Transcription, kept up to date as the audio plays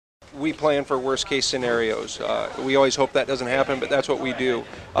we plan for worst case scenarios. We always hope that doesn't happen, but that's what we do.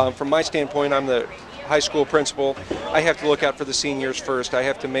 From my standpoint, I'm the high school principal. I have to look out for the seniors first. I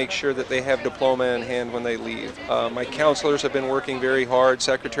have to make sure that they have diploma in hand when they leave. My counselors have been working very hard,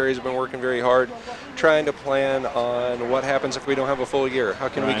 secretaries have been working very hard, trying to plan on what happens if we don't have a full year. How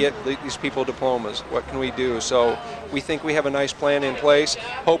can we get these people diplomas? What can we do? So we think we have a nice plan in place.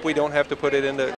 Hope we don't have to put it into